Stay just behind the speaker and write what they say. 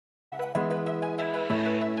Hey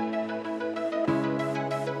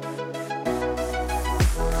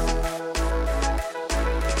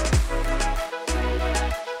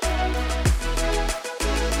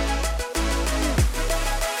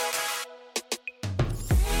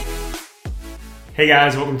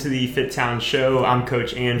guys, welcome to the FitTown Show. I'm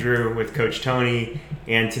Coach Andrew with Coach Tony,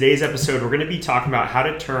 and today's episode we're going to be talking about how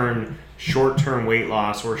to turn short-term weight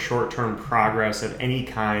loss or short-term progress of any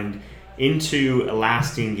kind into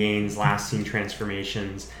lasting gains, lasting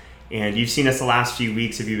transformations. And you've seen us the last few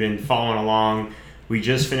weeks if you've been following along. We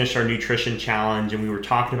just finished our nutrition challenge and we were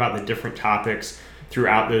talking about the different topics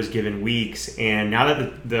throughout those given weeks. And now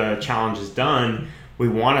that the challenge is done, we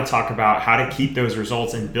want to talk about how to keep those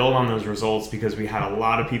results and build on those results, because we had a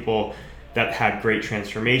lot of people that had great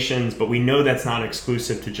transformations, but we know that's not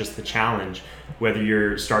exclusive to just the challenge. Whether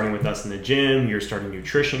you're starting with us in the gym, you're starting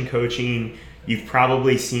nutrition coaching, you've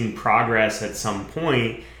probably seen progress at some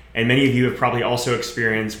point, and many of you have probably also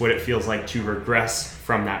experienced what it feels like to regress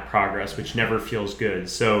from that progress, which never feels good.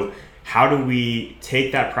 So how do we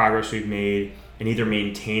take that progress we've made and either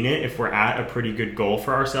maintain it if we're at a pretty good goal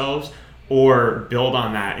for ourselves, or build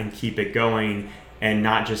on that and keep it going and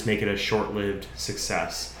not just make it a short-lived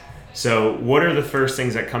success? So what are the first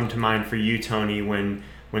things that come to mind for you, Tony, when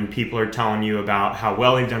people are telling you about how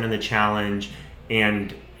well they've done in the challenge,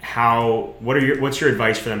 and what's your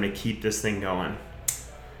advice for them to keep this thing going?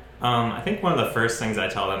 I think one of the first things I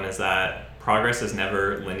tell them is that progress is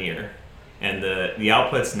never linear, and the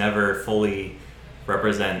outputs never fully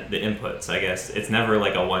represent the inputs. I guess it's never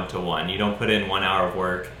like a one-to-one. You don't put in 1 hour of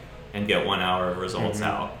work and get 1 hour of results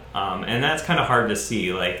out. And that's kind of hard to see.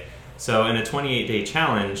 So in a 28-day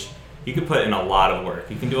challenge, you can put in a lot of work.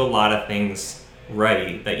 You can do a lot of things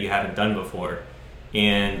right that you haven't done before.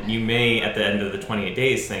 And you may, at the end of the 28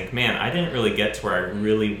 days, think, man, I didn't really get to where I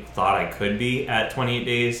really thought I could be at 28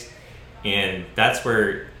 days. And that's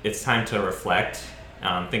where it's time to reflect,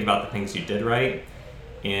 think about the things you did right.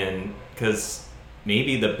 And because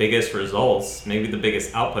maybe the biggest results, maybe the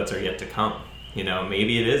biggest outputs are yet to come.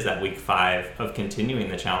 Maybe it is that week 5 of continuing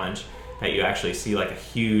the challenge that you actually see like a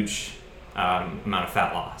huge amount of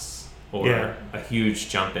fat loss, or a huge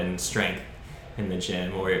jump in strength in the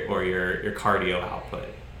gym, or your cardio output.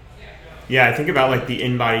 Yeah, I think about like the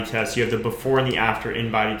in-body test. You have the before and the after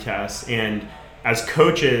in-body test. And as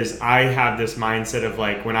coaches, I have this mindset of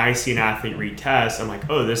like, when I see an athlete retest, I'm like,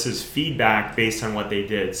 oh, this is feedback based on what they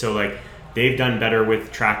did. So like, they've done better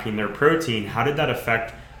with tracking their protein. How did that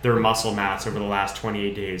affect their muscle mass over the last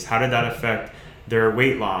 28 days? How did that affect their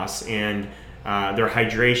weight loss and their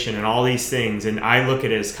hydration and all these things? And I look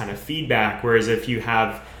at it as kind of feedback, whereas if you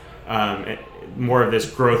have more of this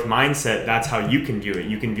growth mindset, that's how you can view it.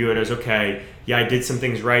 You can view it as, okay, yeah, I did some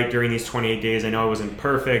things right during these 28 days. I know I wasn't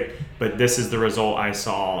perfect, but this is the result I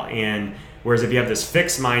saw. And whereas if you have this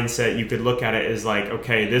fixed mindset, you could look at it as like,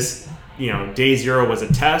 okay, this, day 0 was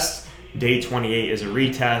a test, day 28 is a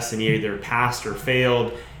retest, and you either passed or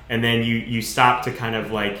failed. And then you stop to kind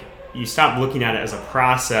of like, you stop looking at it as a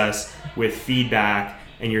process with feedback,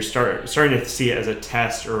 and you're starting to see it as a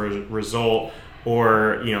test or a result,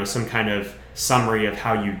 or some kind of summary of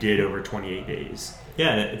how you did over 28 days.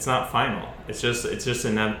 Yeah, it's not final. It's just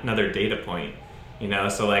another data point.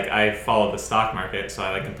 So like, I follow the stock market, so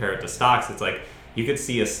I like compare it to stocks. It's like you could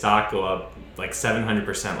see a stock go up like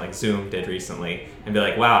 700%, like Zoom did recently, and be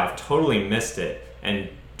like, wow, I've totally missed it, and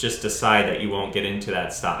just decide that you won't get into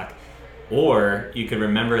that stock. Or you could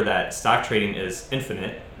remember that stock trading is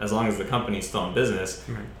infinite. As long as the company's still in business,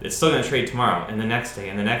 It's still going to trade tomorrow and the next day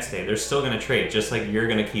and the next day. They're still going to trade, just like you're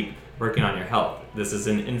going to keep working on your health. This is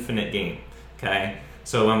an infinite game, okay?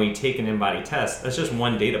 So when we take an in-body test, that's just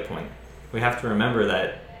one data point. We have to remember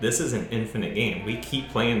that this is an infinite game. We keep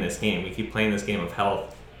playing this game. We keep playing this game of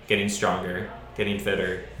health, getting stronger, getting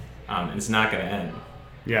fitter, and it's not going to end.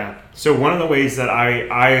 Yeah. So one of the ways that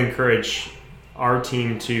I encourage our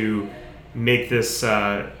team to make this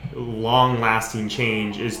long-lasting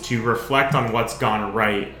change is to reflect on what's gone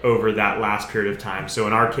right over that last period of time. So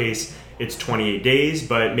in our case, it's 28 days,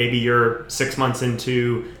 but maybe you're 6 months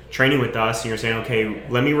into training with us and you're saying, okay,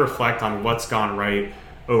 let me reflect on what's gone right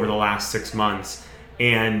over the last 6 months.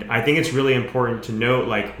 And I think it's really important to note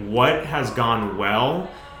like what has gone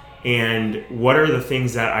well and what are the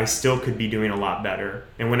things that I still could be doing a lot better.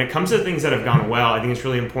 And when it comes to things that have gone well, I think it's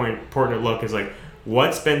really important to look is like,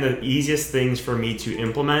 what's been the easiest things for me to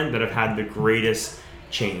implement that have had the greatest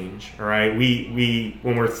change? All right. We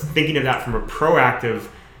when we're thinking of that from a proactive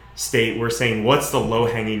state, we're saying, what's the low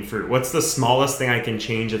hanging fruit? What's the smallest thing I can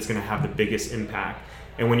change that's going to have the biggest impact?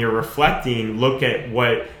 And when you're reflecting, look at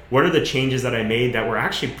what are the changes that I made that were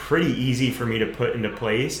actually pretty easy for me to put into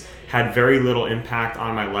place, had very little impact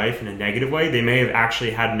on my life in a negative way. They may have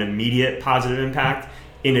actually had an immediate positive impact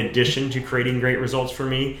in addition to creating great results for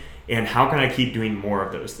me. And how can I keep doing more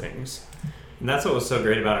of those things? And that's what was so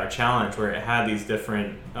great about our challenge, where it had these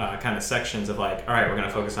different kind of sections of like, all right, we're going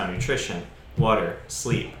to focus on nutrition, water,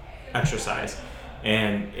 sleep, exercise.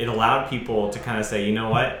 And it allowed people to kind of say, you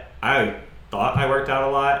know what, I thought I worked out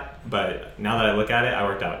a lot, but now that I look at it, I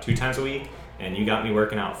worked out 2 times a week, and you got me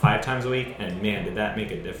working out 5 times a week, and man, did that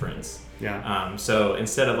make a difference. Yeah. So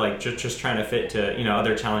instead of like just trying to fit to,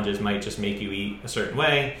 other challenges might just make you eat a certain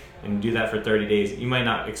way and do that for 30 days, you might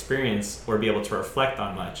not experience or be able to reflect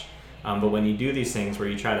on much. But when you do these things where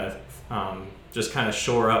you try to just kind of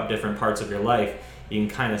shore up different parts of your life, you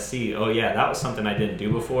can kind of see, oh yeah, that was something I didn't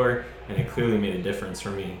do before, and it clearly made a difference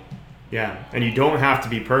for me. Yeah, and you don't have to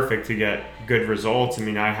be perfect to get good results. I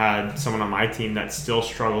mean, I had someone on my team that still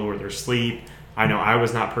struggled with their sleep. I know I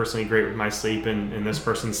was not personally great with my sleep, and this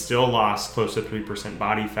person still lost close to 3%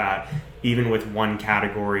 body fat, even with one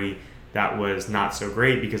category that was not so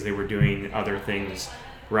great because they were doing other things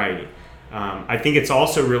right. I think it's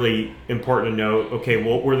also really important to note, okay,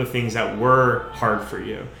 what were the things that were hard for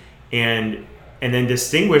you? And then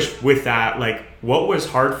distinguish with that, like, what was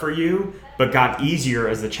hard for you but got easier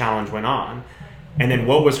as the challenge went on? And then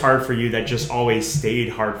what was hard for you that just always stayed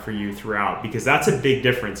hard for you throughout? Because that's a big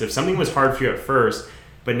difference. If something was hard for you at first,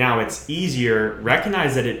 but now it's easier,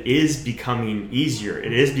 recognize that it is becoming easier.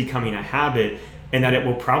 It is becoming a habit, and that it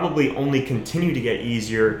will probably only continue to get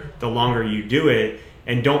easier the longer you do it.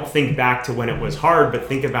 And don't think back to when it was hard, but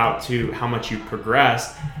think about to how much you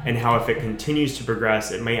progressed, and how if it continues to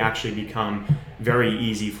progress, it may actually become very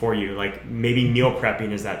easy for you. Like maybe meal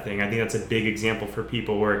prepping is that thing. I think that's a big example for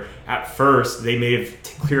people where at first they may have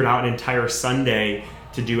cleared out an entire Sunday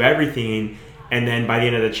to do everything, and then by the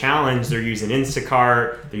end of the challenge, they're using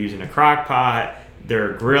Instacart, they're using a crock pot,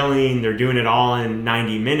 they're grilling, they're doing it all in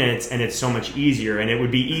 90 minutes, and it's so much easier. And it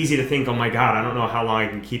would be easy to think, oh my God, I don't know how long I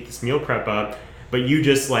can keep this meal prep up. But you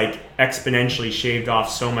just like exponentially shaved off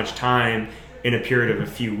so much time in a period of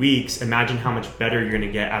a few weeks. Imagine how much better you're going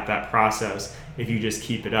to get at that process if you just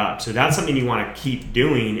keep it up. So that's something you want to keep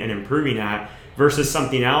doing and improving at, versus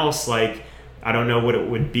something else like, I don't know what it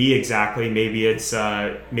would be exactly. Maybe it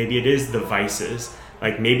is the vices.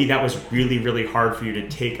 Like maybe that was really, really hard for you to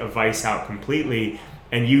take a vice out completely,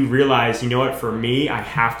 and you realize, you know what, for me, I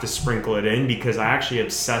have to sprinkle it in because I actually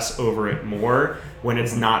obsess over it more when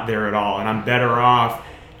it's not there at all. And I'm better off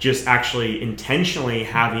just actually intentionally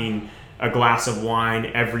having a glass of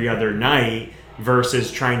wine every other night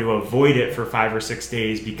versus trying to avoid it for 5 or 6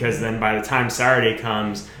 days, because then by the time Saturday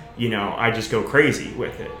comes, I just go crazy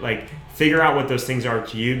with it. Like figure out what those things are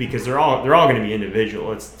to you, because they're all going to be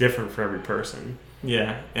individual. It's different for every person.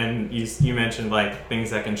 Yeah, and you mentioned like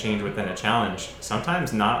things that can change within a challenge.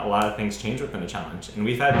 Sometimes not a lot of things change within a challenge, and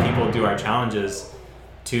we've had people do our challenges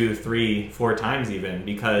 2, 3, 4 times even,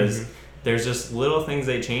 because there's just little things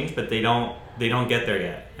they change, but they don't get there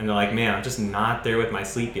yet, and they're like, man, I'm just not there with my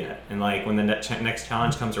sleep yet. And like when the next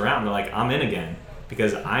challenge comes around, they're like, I'm in again,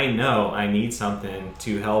 because I know I need something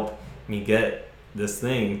to help me get this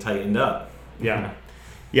thing tightened up. Yeah,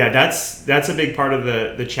 that's a big part of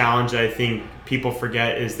the challenge that I think people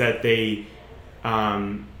forget, is that they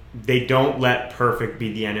don't let perfect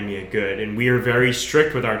be the enemy of good. And we are very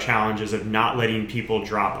strict with our challenges of not letting people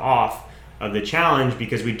drop off of the challenge,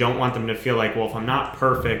 because we don't want them to feel like, well, if I'm not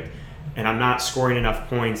perfect and I'm not scoring enough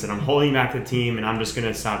points and I'm holding back the team and I'm just going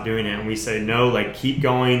to stop doing it. And we say, no, like keep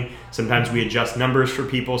going. Sometimes we adjust numbers for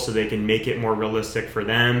people so they can make it more realistic for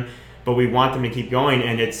them, but we want them to keep going.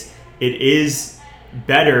 And it is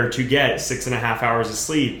better to get 6.5 hours of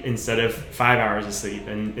sleep instead of 5 hours of sleep.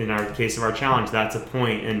 And in our case of our challenge, that's a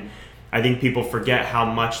point. And I think people forget how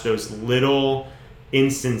much those little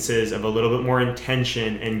instances of a little bit more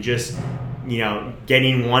intention and just,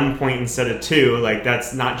 getting 1 point instead of 2, like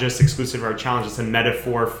that's not just exclusive of our challenge. It's a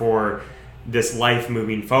metaphor for this life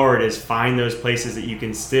moving forward, is find those places that you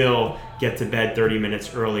can still get to bed 30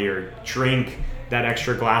 minutes earlier, drink that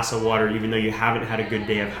extra glass of water even though you haven't had a good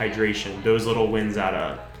day of hydration. Those little wins add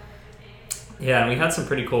up. Yeah, and we had some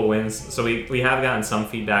pretty cool wins. So we have gotten some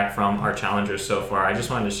feedback from our challengers so far. I just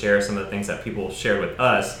wanted to share some of the things that people shared with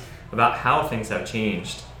us about how things have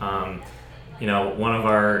changed.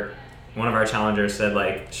 One of our challengers said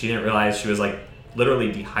like she didn't realize she was like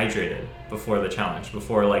literally dehydrated before the challenge,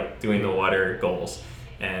 before like doing the water goals.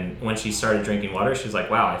 And when she started drinking water, she was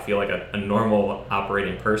like, wow, I feel like a normal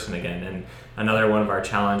operating person again. And another one of our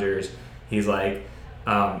challengers, he's like,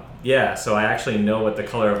 Yeah, so I actually know what the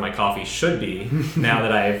color of my coffee should be now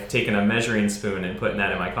that I've taken a measuring spoon and putting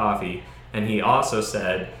that in my coffee. And he also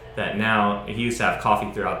said that now he used to have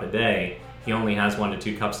coffee throughout the day. He only has 1 to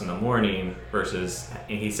 2 cups in the morning versus,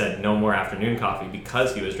 he said, no more afternoon coffee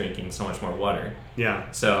because he was drinking so much more water.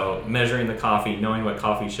 Yeah. So measuring the coffee, knowing what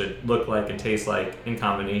coffee should look like and taste like in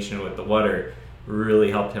combination with the water really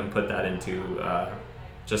helped him put that into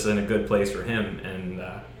just in a good place for him and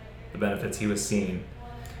the benefits he was seeing.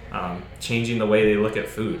 Changing the way they look at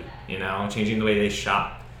food, changing the way they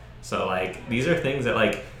shop. So like these are things that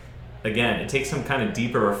like, again, it takes some kind of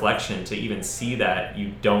deeper reflection to even see that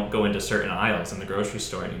you don't go into certain aisles in the grocery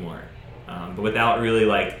store anymore. But without really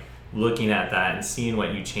like looking at that and seeing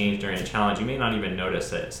what you changed during a challenge, you may not even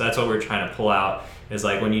notice it. So that's what we're trying to pull out is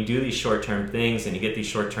like when you do these short-term things and you get these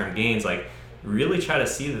short-term gains, like really try to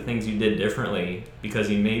see the things you did differently because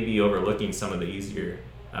you may be overlooking some of the easier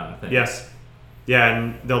things. Yes. Yeah,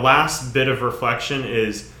 and the last bit of reflection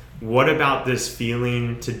is, what about this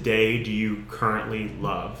feeling today do you currently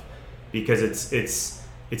love? Because it's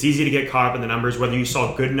easy to get caught up in the numbers, whether you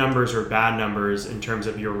saw good numbers or bad numbers in terms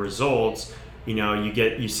of your results.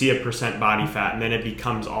 You see a percent body fat, and then it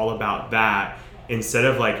becomes all about that instead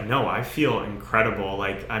of like, no, I feel incredible.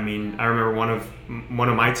 Like, I mean, I remember one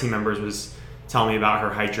of my team members was telling me about her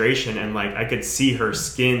hydration, and like I could see her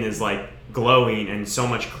skin is like glowing and so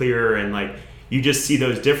much clearer, and like you just see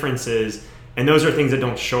those differences, and those are things that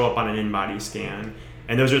don't show up on an in-body scan,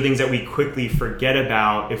 and those are things that we quickly forget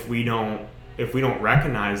about if we don't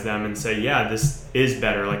recognize them and say, yeah, this is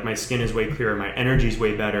better, like my skin is way clearer, my energy is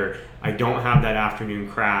way better, I don't have that afternoon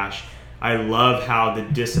crash, I love how the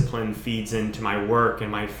discipline feeds into my work and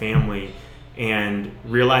my family, and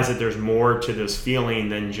realize that there's more to this feeling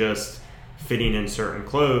than just fitting in certain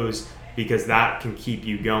clothes, because that can keep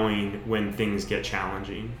you going when things get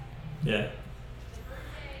challenging. Yeah.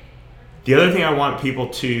 The other thing I want people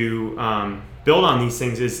to build on these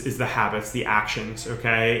things is the habits, the actions,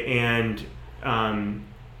 okay? And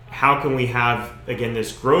how can we have, again,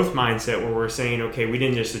 this growth mindset where we're saying, okay, we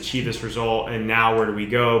didn't just achieve this result and now where do we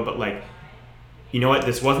go? But like, you know what,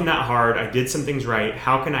 this wasn't that hard. I did some things right.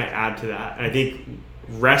 How can I add to that? And I think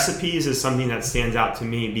recipes is something that stands out to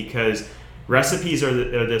me because recipes are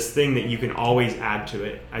this thing that you can always add to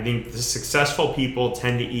it. I think the successful people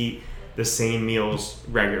tend to eat the same meals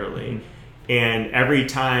regularly. And every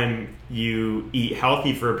time you eat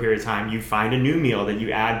healthy for a period of time, you find a new meal that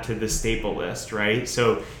you add to the staple list, right?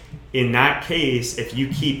 So in that case, if you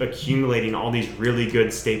keep accumulating all these really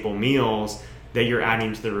good staple meals that you're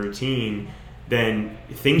adding to the routine, then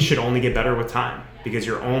things should only get better with time because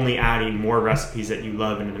you're only adding more recipes that you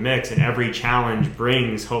love into the mix. And every challenge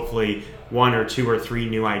brings hopefully 1 or 2 or 3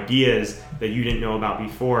 new ideas that you didn't know about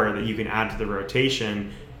before that you can add to the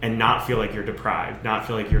rotation and not feel like you're deprived, not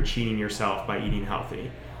feel like you're cheating yourself by eating healthy.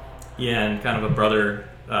 Yeah, and kind of a brother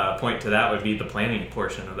point to that would be the planning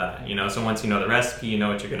portion of that. So once you know the recipe, you know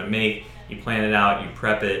what you're going to make, you plan it out, you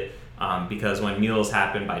prep it, because when meals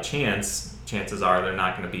happen by chance, chances are they're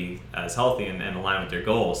not going to be as healthy and align with your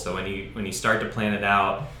goals. So when you start to plan it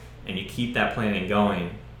out and you keep that planning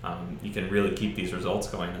going, you can really keep these results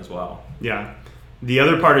going as well. Yeah. The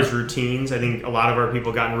other part is routines. I think a lot of our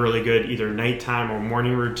people gotten really good either nighttime or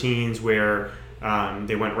morning routines where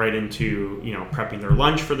they went right into prepping their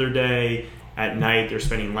lunch for their day. At night, they're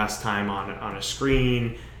spending less time on a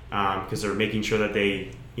screen because they're making sure that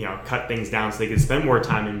they cut things down so they can spend more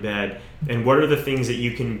time in bed. And what are the things that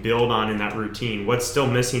you can build on in that routine? What's still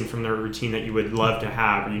missing from the routine that you would love to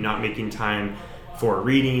have? Are you not making time for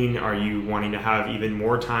reading? Are you wanting to have even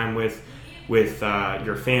more time with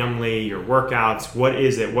your family, your workouts? What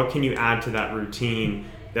is it? What can you add to that routine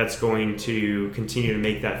that's going to continue to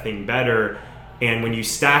make that thing better? And when you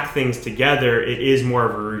stack things together, it is more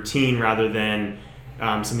of a routine rather than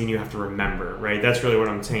something you have to remember, right? That's really what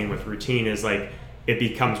I'm saying with routine is like it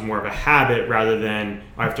becomes more of a habit rather than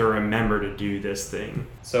I have to remember to do this thing.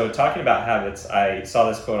 So talking about habits, I saw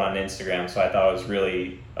this quote on Instagram, so I thought it was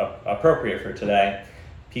really appropriate for today.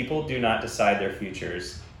 People do not decide their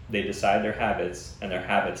futures. They decide their habits, and their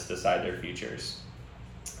habits decide their futures.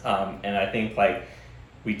 And I think like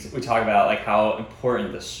we talk about like how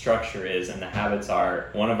important the structure is and the habits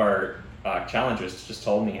are. One of our challengers just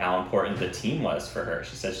told me how important the team was for her.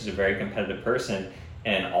 She said she's a very competitive person,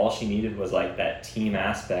 and all she needed was like that team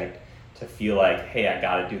aspect to feel like, hey, I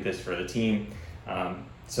got to do this for the team.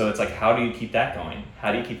 So it's like, how do you keep that going?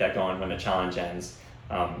 How do you keep that going when the challenge ends?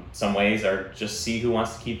 Some ways are just see who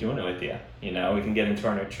wants to keep doing it with you. We can get into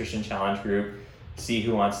our nutrition challenge group, see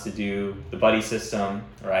who wants to do the buddy system,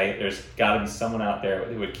 right? There's got to be someone out there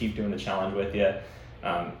who would keep doing the challenge with you.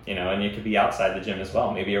 And it could be outside the gym as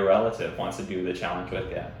well. Maybe a relative wants to do the challenge with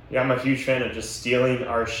you. Yeah, I'm a huge fan of just stealing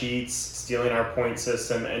our sheets, stealing our point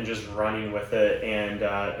system, and just running with it,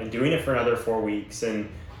 and doing it for another 4 weeks. And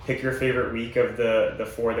pick your favorite week of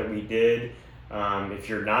the 4 that we did. If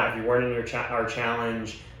you weren't in our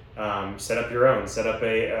challenge, set up your own. Set up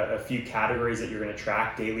a few categories that you're going to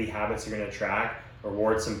track, daily habits you're going to track,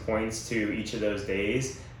 reward some points to each of those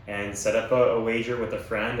days, and set up a wager with a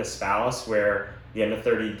friend, a spouse, where at the end of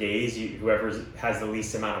 30 days, whoever has the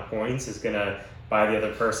least amount of points is going to buy the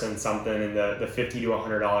other person something in the $50 to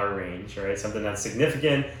 $100 range, right? Something that's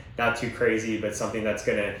significant, not too crazy, but something that's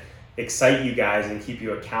going to excite you guys and keep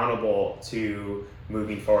you accountable to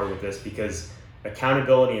moving forward with this, because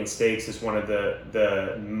accountability and stakes is one of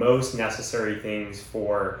the most necessary things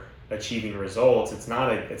for achieving results. It's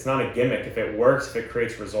not a gimmick. If it works, if it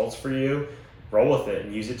creates results for you, roll with it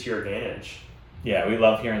and use it to your advantage. Yeah, we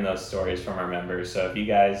love hearing those stories from our members. So if you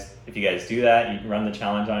guys do that, you can run the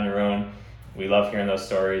challenge on your own. We love hearing those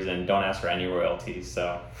stories, and don't ask for any royalties.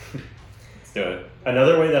 So let's do it.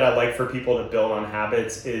 Another way that I like for people to build on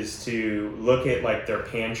habits is to look at like their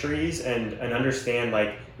pantries and understand,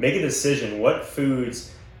 like, make a decision. What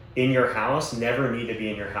foods in your house never need to be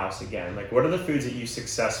in your house again? Like, what are the foods that you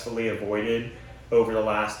successfully avoided over the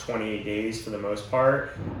last 28 days for the most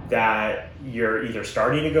part that you're either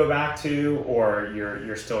starting to go back to or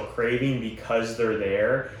you're still craving because they're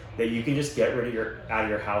there, that you can just get rid of out of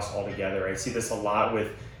your house altogether. I see this a lot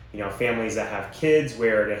with families that have kids,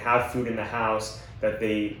 where they have food in the house that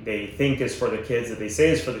they think is for the kids, that they say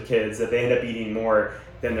is for the kids, that they end up eating more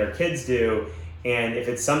than their kids do. And if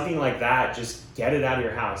it's something like that, just get it out of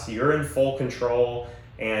your house. You're in full control,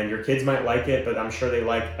 and your kids might like it, but I'm sure they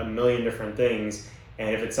like a million different things. And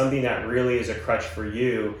if it's something that really is a crutch for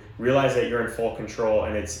you, realize that you're in full control,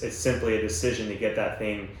 and it's simply a decision to get that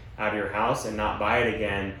thing out of your house and not buy it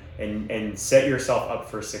again, and set yourself up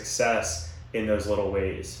for success in those little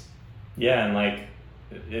ways. Yeah, and like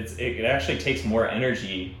it actually takes more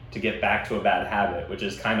energy to get back to a bad habit, which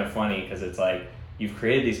is kind of funny, because it's like you've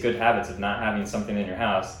created these good habits of not having something in your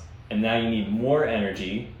house, and now you need more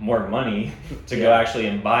energy, more money to go actually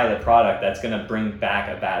and buy the product that's going to bring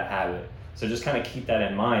back a bad habit. So just kind of keep that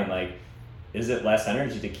in mind. Like, is it less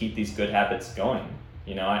energy to keep these good habits going?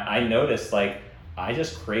 I noticed, like, I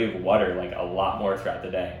just crave water like a lot more throughout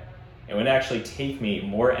the day. It would actually take me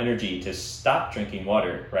more energy to stop drinking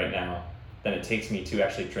water right now than it takes me to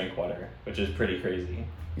actually drink water, which is pretty crazy.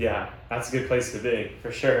 Yeah, that's a good place to be,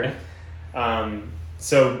 for sure.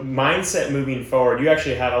 So mindset moving forward,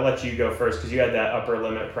 I'll let you go first, because you had that upper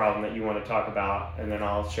limit problem that you want to talk about, and then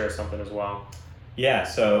I'll share something as well. Yeah,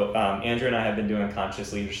 so Andrew and I have been doing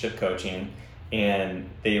conscious leadership coaching, and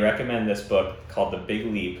they recommend this book called The Big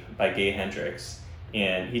Leap by Gay Hendricks.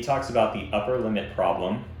 And he talks about the upper limit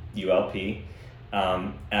problem, ULP,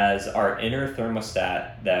 as our inner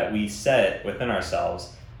thermostat that we set within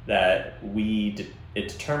ourselves, that it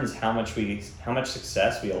determines how much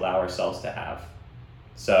success we allow ourselves to have.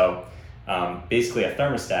 So basically a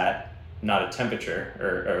thermostat, not a temperature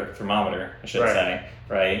or thermometer, I should say,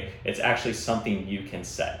 right? It's actually something you can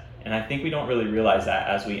set. And I think we don't really realize that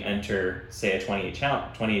as we enter, say, a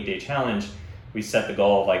 28-day challenge. We set the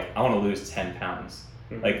goal of, like, I want to lose 10 pounds.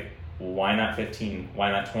 Mm-hmm. Like, why not 15?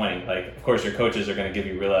 Why not 20? Like, of course, your coaches are going to give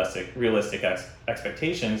you realistic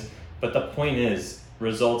expectations, but the point is,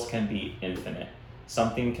 results can be infinite.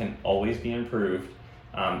 Something can always be improved.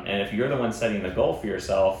 And if you're the one setting the goal for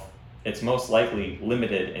yourself, it's most likely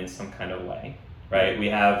limited in some kind of way, right? We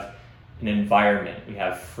have an environment, we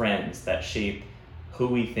have friends that shape who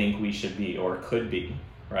we think we should be or could be,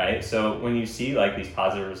 right? So when you see like these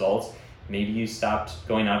positive results, maybe you stopped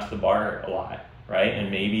going out to the bar a lot, right? And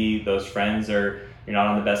maybe those friends you're not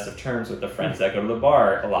on the best of terms with the friends that go to the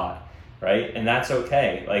bar a lot, right? And that's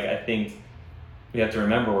okay. Like, I think we have to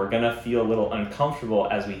remember we're gonna feel a little uncomfortable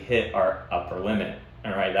as we hit our upper limit.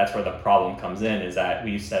 All right, that's where the problem comes in, is that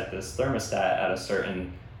we set this thermostat at a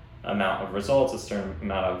certain amount of results, a certain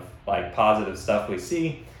amount of like positive stuff we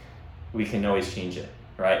see. We can always change it,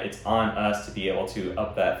 right? It's on us to be able to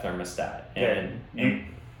up that thermostat.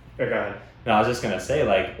 Go ahead. No, I was just gonna say,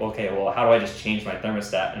 like, okay, well, how do I just change my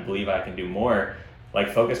thermostat and believe I can do more? Like,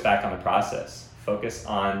 focus back on the process. Focus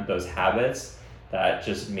on those habits that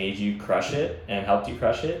just made you crush it and helped you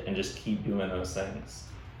crush it, and just keep doing those things.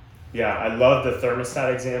 Yeah, I love the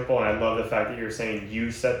thermostat example, and I love the fact that you're saying you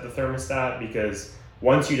set the thermostat, because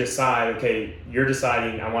once you decide, okay, you're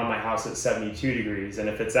deciding I want my house at 72 degrees, and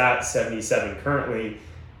if it's at 77 currently,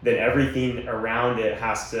 then everything around it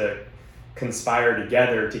has to conspire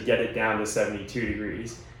together to get it down to 72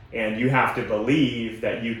 degrees. And you have to believe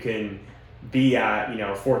that you can be at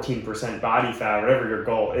 14% body fat, whatever your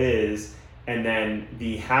goal is, and then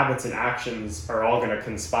the habits and actions are all going to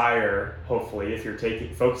conspire, hopefully, if you're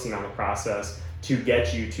focusing on the process, to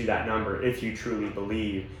get you to that number if you truly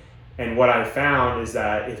believe. And what I found is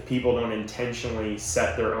that if people don't intentionally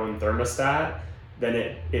set their own thermostat, then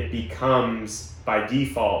it becomes by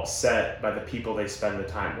default set by the people they spend the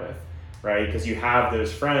time with, right? Because you have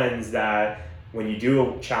those friends that when you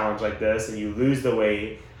do a challenge like this and you lose the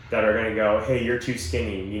weight, that are going to go, hey, you're too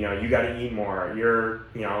skinny, you got to eat more. You're,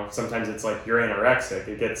 sometimes it's like you're anorexic.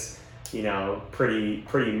 It gets,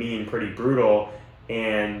 pretty mean, pretty brutal.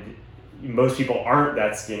 And most people aren't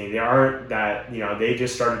that skinny. They aren't that, they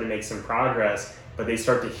just started to make some progress, but they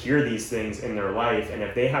start to hear these things in their life. And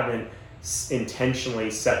if they haven't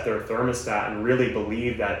intentionally set their thermostat and really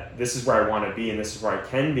believe that this is where I want to be and this is where I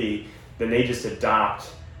can be, then they just adopt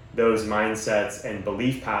those mindsets and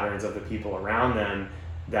belief patterns of the people around them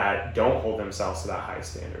that don't hold themselves to that high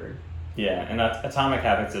standard. Yeah, and Atomic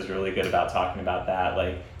Habits is really good about talking about that.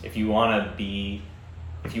 Like, if you want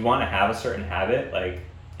to have a certain habit, like,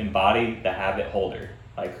 embody the habit holder.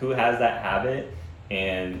 Like, who has that habit,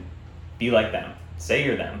 and be like them. Say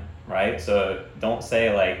you're them, right? So don't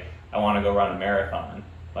say, like, I want to go run a marathon.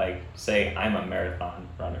 Like, say I'm a marathon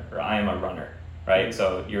runner, or I am a runner, right? Mm-hmm.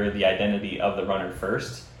 So you're the identity of the runner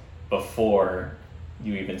first before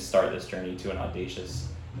you even start this journey to an audacious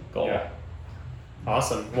goal. Yeah.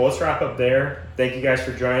 Awesome. Well, let's wrap up there. Thank you guys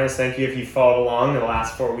for joining us. Thank you if you followed along the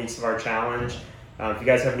last 4 weeks of our challenge. If you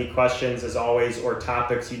guys have any questions, as always, or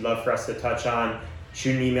topics you'd love for us to touch on,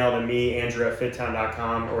 shoot an email to me, Andrew at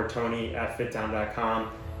FitTown.com, or Tony at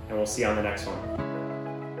FitTown.com, and we'll see you on the next one.